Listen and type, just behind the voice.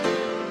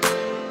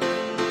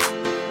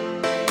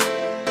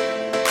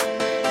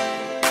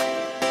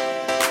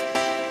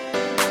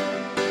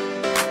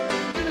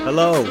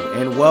Hello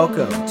and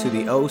welcome to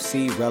the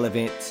OC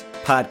Relevant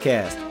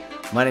podcast.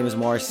 My name is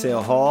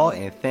Marcel Hall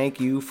and thank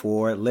you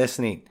for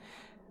listening.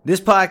 This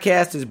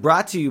podcast is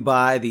brought to you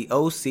by the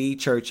OC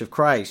Church of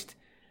Christ.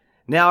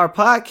 Now our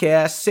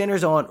podcast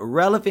centers on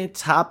relevant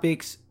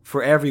topics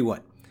for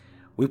everyone.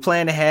 We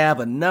plan to have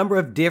a number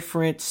of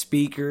different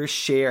speakers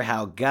share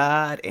how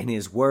God and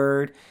His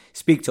Word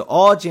speak to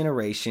all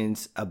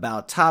generations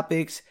about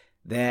topics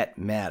that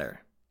matter.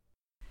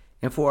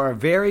 And for our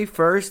very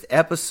first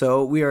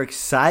episode, we are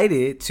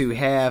excited to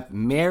have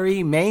Mary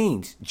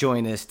Maines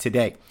join us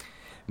today.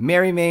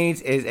 Mary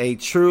Maines is a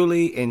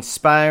truly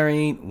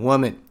inspiring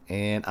woman,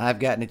 and I've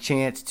gotten a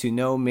chance to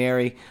know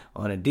Mary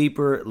on a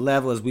deeper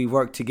level as we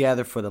worked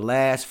together for the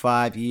last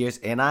 5 years,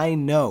 and I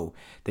know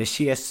that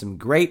she has some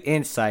great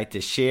insight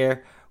to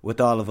share with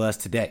all of us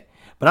today.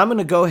 But I'm going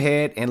to go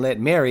ahead and let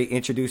Mary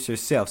introduce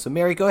herself. So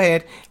Mary, go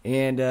ahead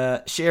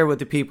and share with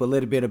the people a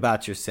little bit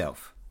about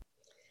yourself.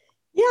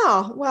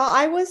 Yeah, well,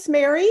 I was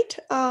married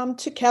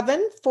to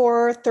Kevin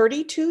for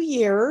 32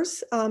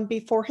 years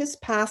before his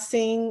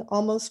passing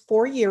almost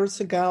 4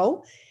 years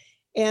ago.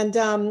 And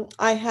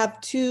I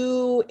have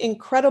two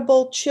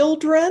incredible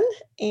children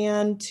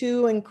and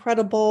two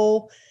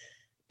incredible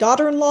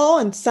daughter-in-law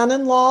and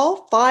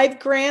son-in-law, 5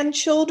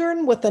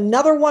 grandchildren with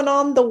another one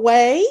on the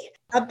way.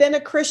 I've been a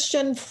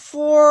Christian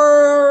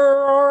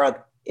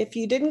for, if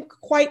you didn't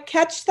quite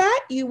catch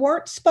that, you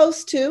weren't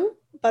supposed to,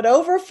 but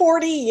over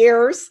 40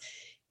 years.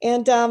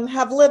 And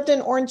have lived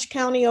in Orange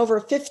County over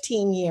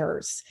 15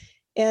 years.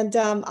 And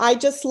I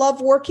just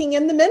love working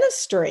in the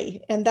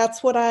ministry. And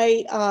that's what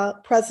I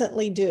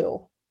presently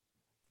do.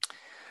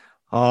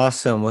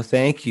 Awesome. Well,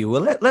 thank you.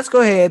 Well, let's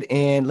go ahead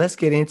and let's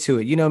get into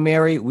it. You know,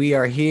 Mary, we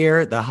are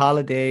here. The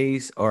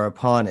holidays are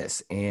upon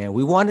us. And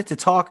we wanted to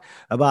talk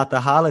about the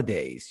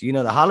holidays. You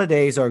know, the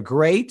holidays are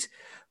great,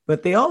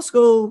 but they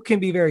also can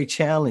be very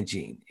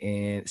challenging.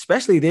 And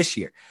especially this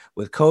year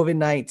with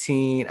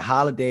COVID-19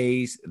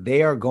 holidays,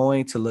 they are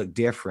going to look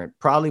different,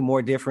 probably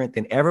more different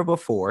than ever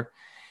before.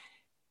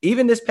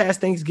 Even this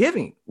past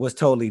Thanksgiving was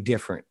totally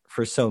different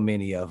for so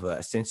many of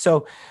us. And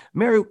so,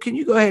 Mary, can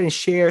you go ahead and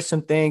share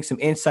some things, some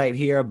insight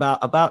here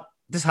about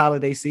this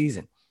holiday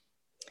season?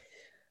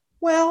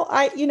 Well,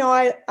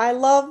 I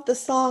love the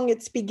song.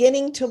 It's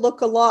beginning to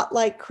look a lot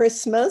like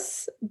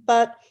Christmas,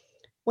 but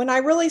when I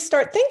really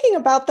start thinking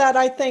about that,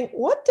 I think,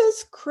 what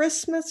does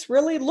Christmas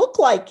really look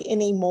like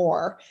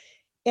anymore?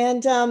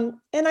 And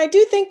I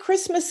do think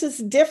Christmas is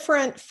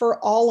different for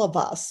all of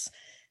us.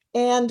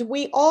 And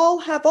we all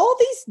have all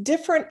these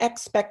different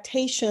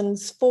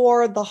expectations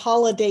for the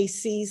holiday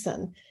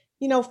season.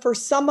 You know, for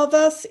some of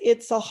us,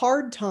 it's a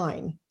hard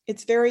time.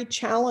 It's very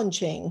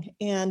challenging.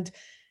 And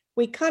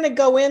we kind of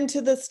go into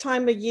this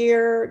time of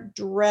year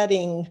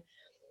dreading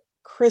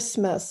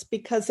Christmas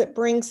because it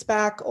brings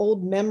back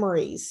old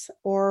memories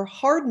or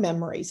hard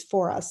memories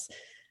for us.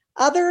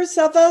 Others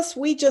of us,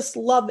 we just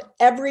love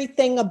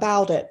everything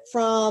about it.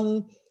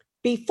 From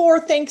before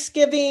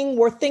Thanksgiving,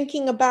 we're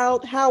thinking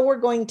about how we're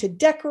going to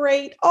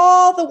decorate,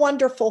 all the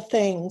wonderful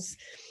things.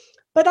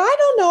 But I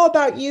don't know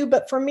about you,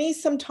 but for me,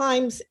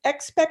 sometimes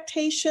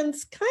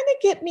expectations kind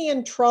of get me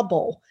in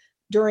trouble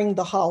during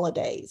the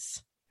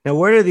holidays. Now,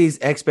 where do these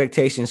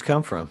expectations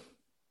come from?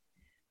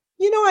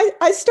 You know,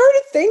 I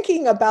started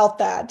thinking about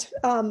that.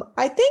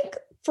 I think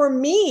for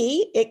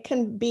me, it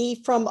can be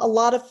from a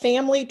lot of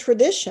family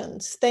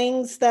traditions,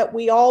 things that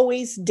we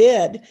always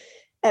did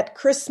at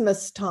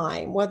Christmas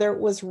time, whether it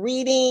was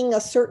reading a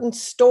certain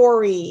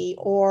story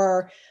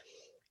or,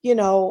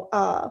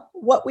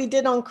 what we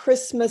did on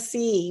Christmas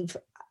Eve.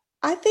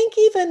 I think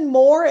even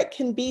more, it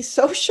can be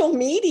social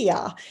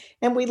media,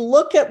 and we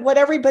look at what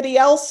everybody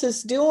else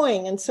is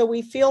doing. And so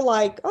we feel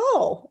like,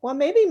 oh, well,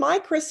 maybe my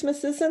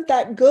Christmas isn't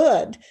that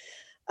good.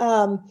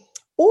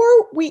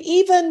 Or we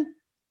even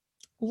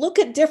look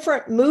at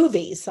different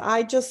movies.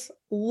 I just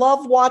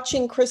love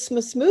watching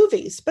Christmas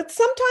movies, but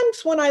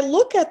sometimes when I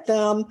look at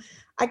them,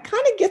 I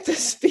kind of get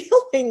this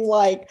feeling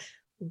like,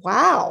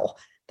 wow,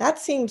 that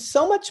seems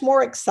so much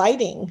more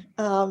exciting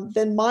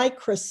than my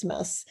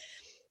Christmas.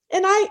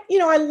 And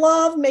I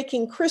love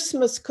making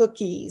Christmas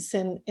cookies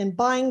and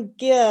buying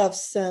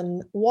gifts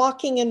and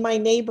walking in my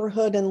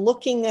neighborhood and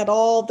looking at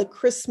all the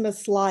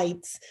Christmas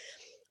lights.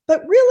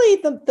 But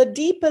really, the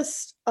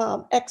deepest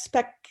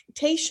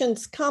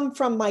expectations come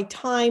from my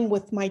time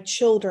with my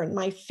children,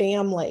 my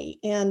family.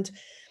 And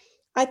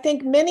I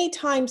think many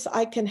times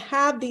I can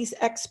have these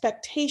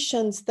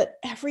expectations that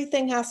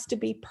everything has to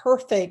be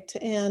perfect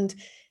and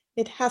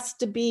it has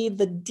to be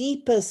the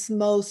deepest,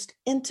 most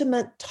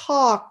intimate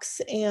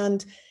talks,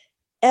 and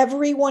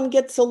everyone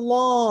gets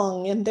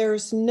along, and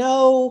there's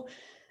no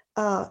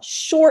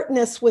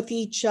shortness with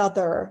each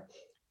other.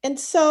 And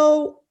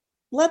so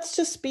let's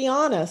just be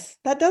honest,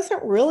 that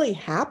doesn't really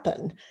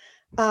happen.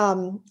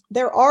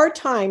 There are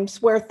times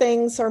where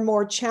things are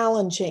more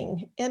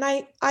challenging. And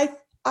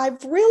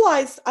I've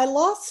realized I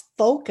lost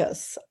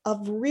focus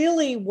of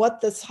really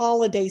what this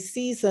holiday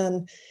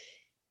season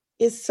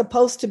is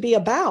supposed to be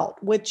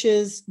about, which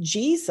is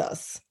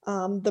Jesus,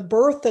 the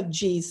birth of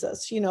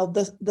Jesus,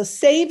 the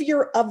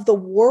Savior of the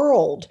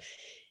world,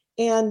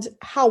 and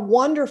how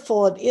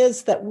wonderful it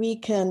is that we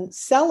can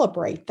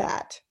celebrate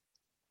that.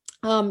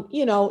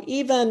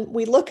 Even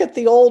we look at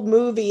the old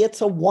movie, It's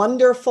a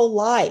Wonderful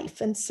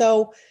Life. And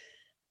so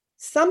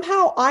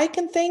somehow I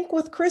can think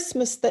with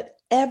Christmas that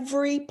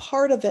every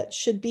part of it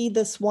should be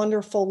this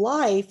wonderful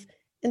life.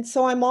 And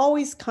so I'm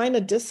always kind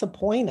of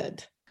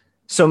disappointed.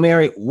 So,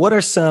 Mary, what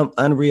are some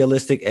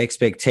unrealistic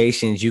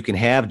expectations you can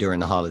have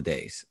during the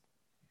holidays?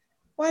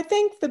 Well, I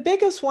think the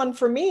biggest one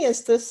for me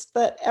is this,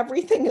 that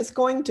everything is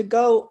going to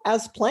go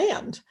as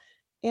planned.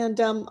 And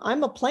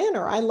I'm a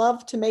planner. I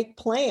love to make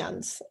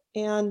plans.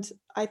 And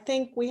I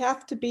think we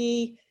have to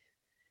be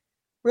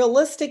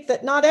realistic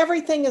that not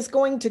everything is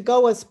going to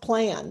go as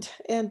planned.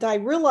 And I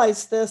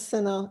realized this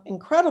in an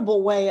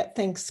incredible way at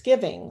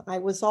Thanksgiving. I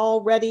was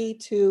all ready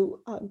to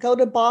go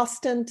to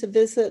Boston to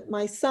visit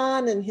my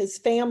son and his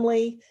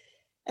family.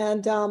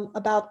 And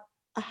about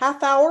a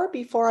half hour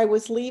before I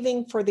was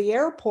leaving for the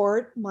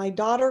airport, my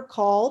daughter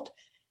called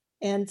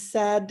and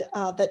said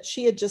that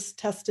she had just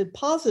tested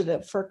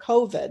positive for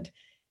COVID.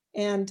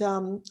 And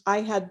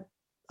I had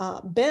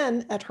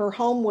been at her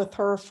home with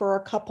her for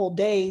a couple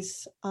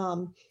days,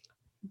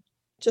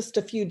 just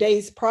a few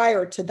days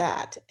prior to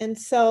that. And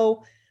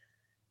so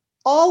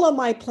all of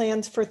my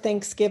plans for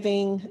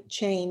Thanksgiving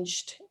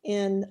changed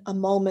in a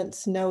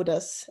moment's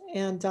notice.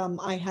 And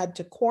I had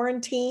to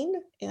quarantine,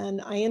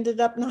 and I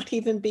ended up not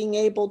even being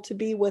able to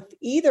be with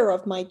either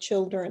of my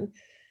children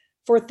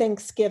for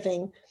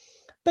Thanksgiving.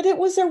 But it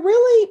was a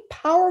really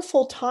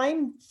powerful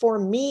time for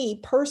me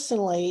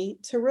personally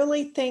to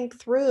really think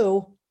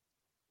through,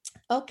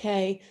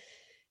 okay,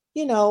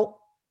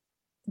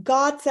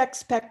 God's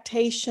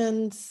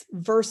expectations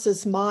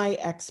versus my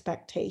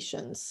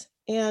expectations.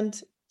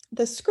 And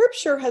the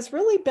scripture has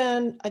really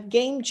been a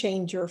game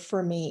changer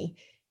for me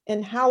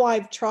in how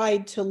I've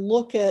tried to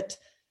look at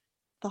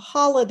the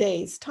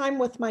holidays, time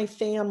with my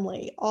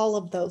family, all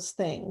of those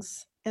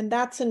things. And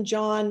that's in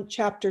John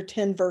chapter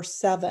 10, verse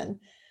 7.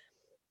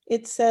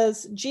 It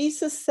says,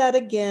 Jesus said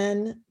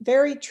again,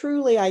 very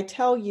truly I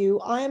tell you,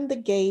 I am the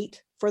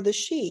gate for the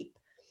sheep.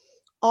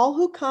 All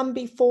who come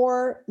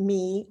before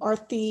me are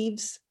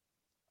thieves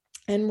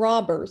and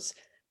robbers,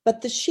 but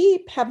the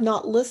sheep have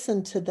not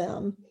listened to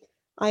them.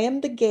 I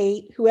am the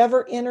gate.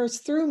 Whoever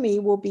enters through me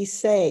will be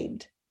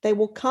saved. They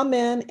will come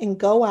in and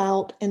go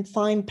out and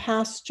find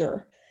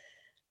pasture.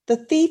 The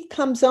thief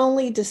comes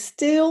only to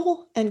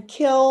steal and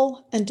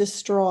kill and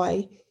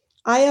destroy.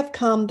 I have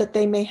come that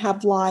they may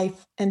have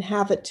life and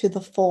have it to the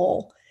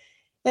full.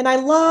 And I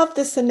love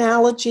this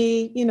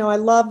analogy. I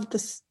love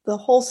the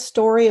whole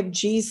story of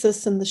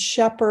Jesus and the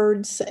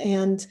shepherds.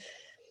 And,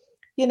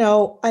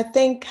 I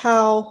think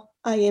how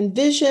I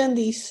envision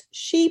these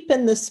sheep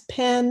in this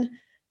pen,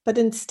 but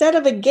instead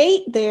of a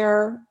gate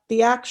there,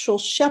 the actual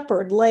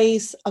shepherd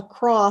lays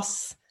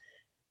across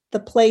the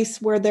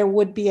place where there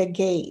would be a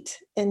gate.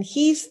 And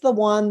he's the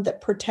one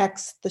that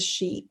protects the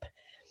sheep.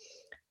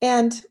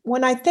 And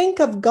when I think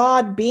of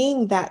God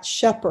being that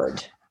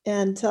shepherd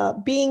and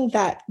being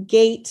that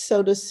gate,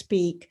 so to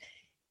speak,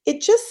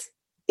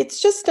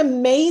 it's just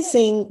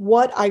amazing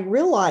what I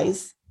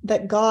realize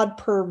that God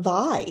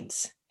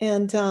provides,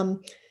 and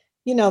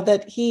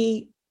that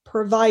He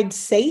provides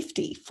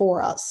safety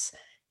for us.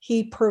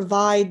 He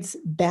provides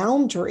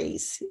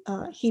boundaries.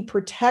 He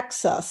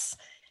protects us,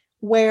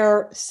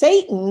 where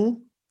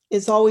Satan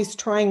is always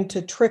trying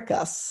to trick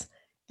us.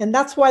 And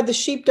that's why the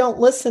sheep don't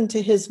listen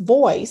to his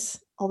voice.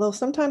 Although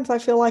sometimes I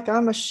feel like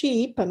I'm a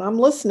sheep and I'm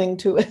listening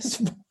to his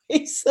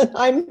voice, and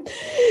I'm,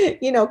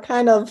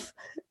 kind of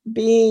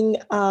being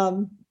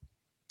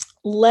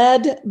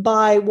led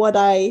by what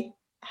I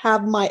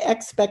have my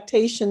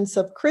expectations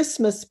of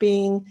Christmas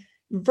being,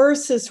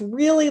 versus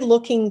really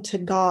looking to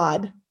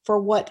God for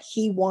what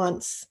He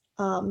wants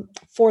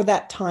for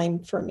that time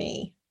for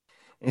me.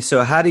 And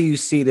so how do you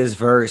see this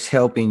verse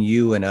helping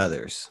you and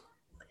others?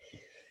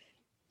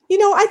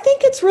 I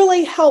think it's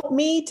really helped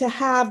me to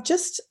have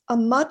just a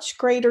much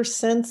greater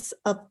sense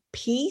of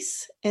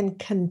peace and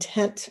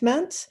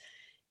contentment,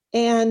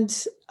 and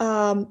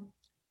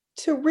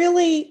to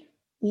really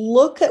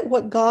look at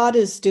what God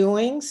is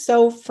doing.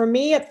 So for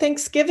me at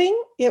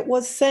Thanksgiving, it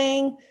was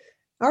saying,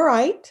 all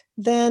right,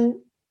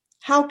 then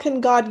how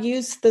can God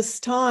use this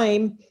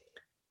time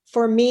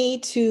for me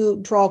to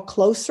draw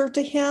closer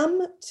to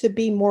Him, to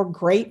be more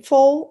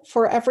grateful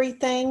for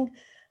everything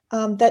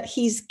that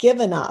He's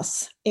given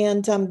us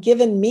and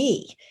given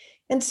me.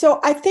 And so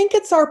I think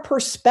it's our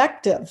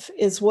perspective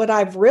is what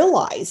I've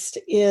realized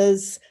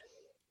is,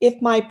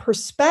 if my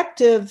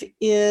perspective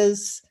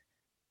is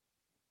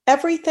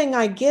everything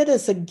I get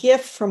is a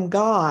gift from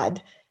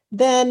God,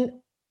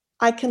 then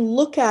I can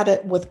look at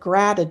it with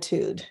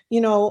gratitude.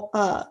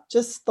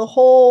 Just the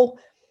whole,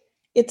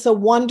 it's a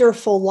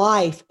wonderful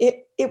life.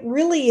 It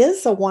really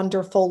is a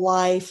wonderful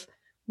life,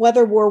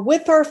 whether we're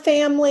with our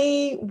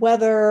family,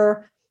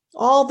 whether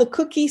all the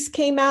cookies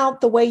came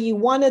out the way you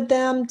wanted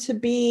them to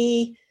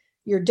be,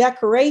 your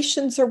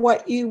decorations are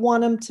what you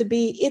want them to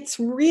be. It's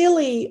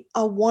really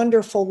a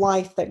wonderful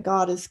life that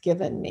God has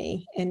given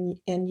me and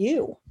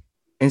you.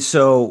 And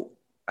so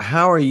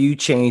how are you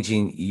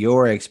changing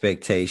your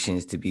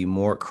expectations to be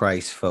more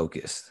Christ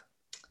focused?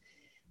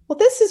 Well,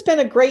 this has been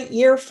a great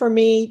year for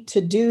me to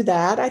do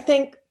that. I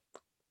think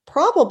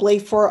probably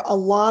for a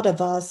lot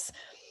of us.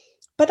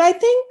 But I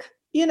think,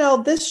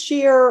 this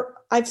year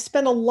I've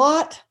spent a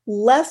lot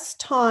less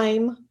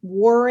time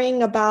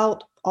worrying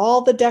about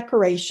all the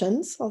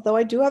decorations, although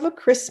I do have a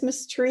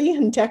Christmas tree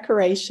and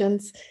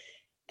decorations,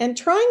 and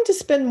trying to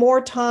spend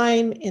more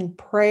time in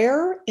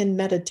prayer, in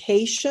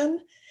meditation,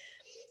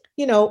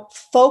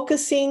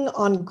 focusing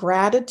on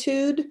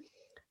gratitude,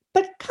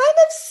 but kind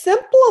of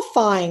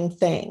simplifying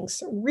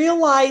things,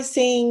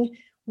 realizing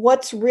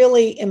what's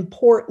really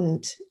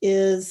important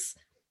is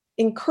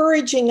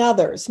encouraging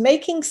others,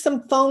 making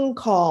some phone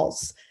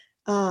calls.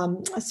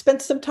 I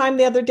spent some time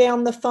the other day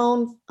on the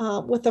phone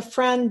with a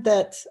friend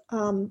that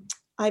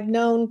I've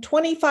known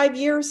 25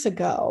 years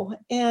ago,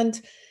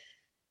 and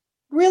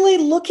really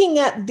looking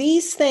at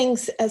these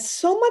things as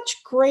so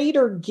much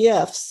greater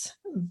gifts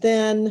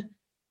than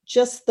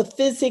just the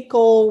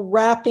physical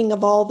wrapping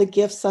of all the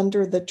gifts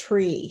under the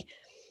tree.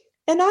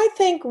 And I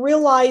think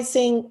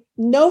realizing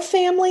no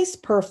family's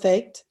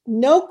perfect,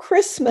 no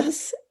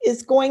Christmas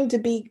is going to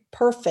be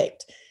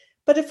perfect.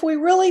 But if we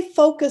really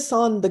focus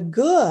on the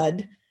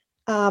good,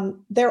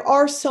 there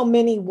are so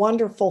many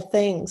wonderful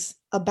things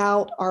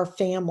about our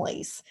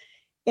families.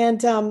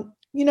 And, the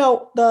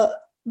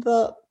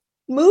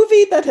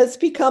movie that has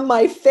become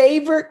my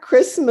favorite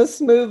Christmas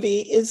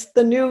movie is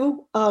the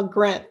new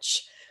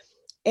Grinch.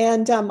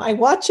 And I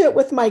watch it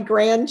with my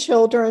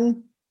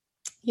grandchildren.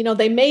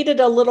 They made it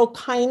a little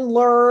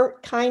kinder,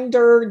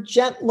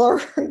 gentler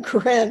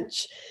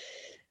Grinch.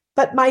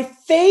 But my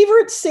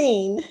favorite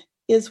scene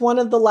is one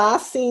of the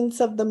last scenes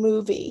of the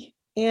movie.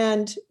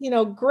 And,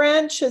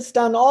 Grinch has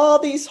done all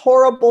these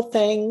horrible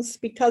things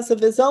because of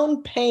his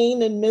own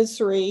pain and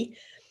misery.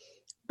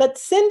 But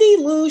Cindy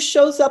Lou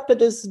shows up at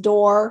his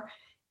door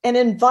and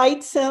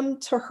invites him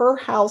to her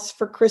house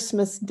for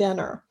Christmas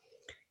dinner.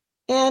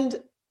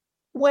 And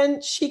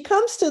when she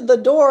comes to the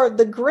door,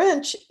 the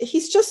Grinch,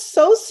 he's just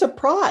so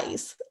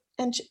surprised.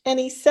 And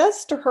he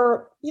says to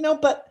her,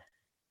 but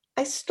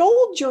I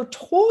stole your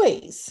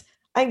toys.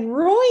 I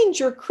ruined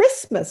your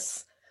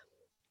Christmas.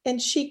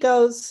 And she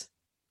goes,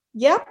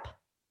 yep.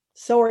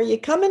 So are you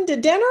coming to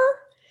dinner?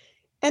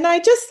 And I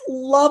just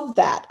love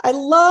that. I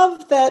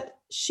love that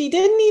she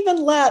didn't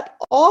even let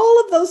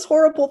all of those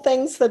horrible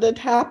things that had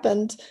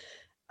happened.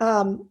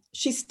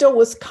 She still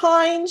was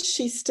kind.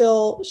 She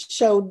still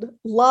showed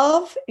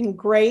love and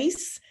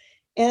grace.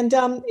 And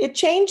it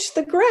changed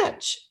the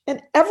Grinch.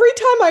 And every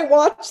time I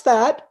watch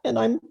that, and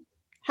I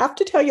have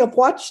to tell you, I've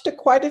watched it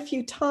quite a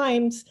few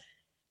times,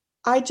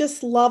 I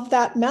just love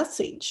that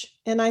message.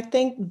 And I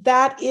think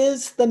that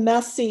is the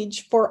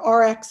message for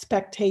our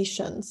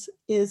expectations,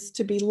 is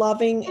to be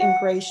loving and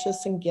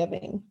gracious and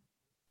giving.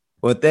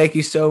 Well, thank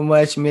you so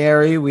much,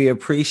 Mary. We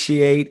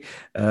appreciate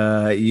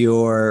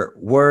your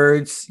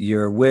words,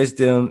 your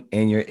wisdom,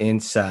 and your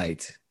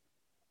insight.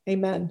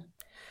 Amen.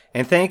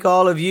 And thank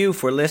all of you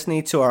for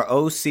listening to our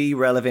OC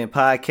Relevant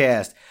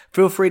podcast.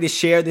 Feel free to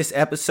share this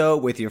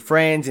episode with your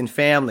friends and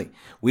family.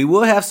 We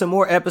will have some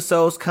more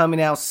episodes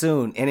coming out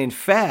soon. And in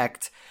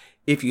fact,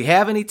 if you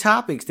have any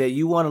topics that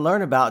you want to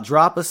learn about,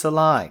 drop us a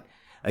line.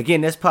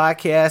 Again, this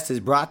podcast is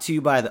brought to you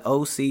by the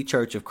OC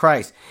Church of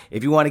Christ.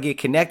 If you want to get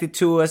connected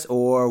to us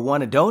or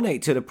want to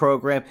donate to the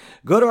program,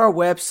 go to our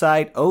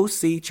website,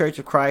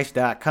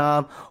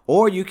 occhurchofchrist.com,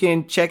 or you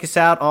can check us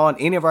out on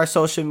any of our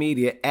social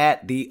media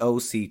at the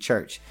OC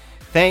Church.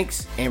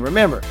 Thanks, and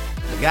remember,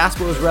 the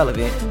gospel is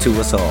relevant to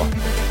us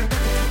all.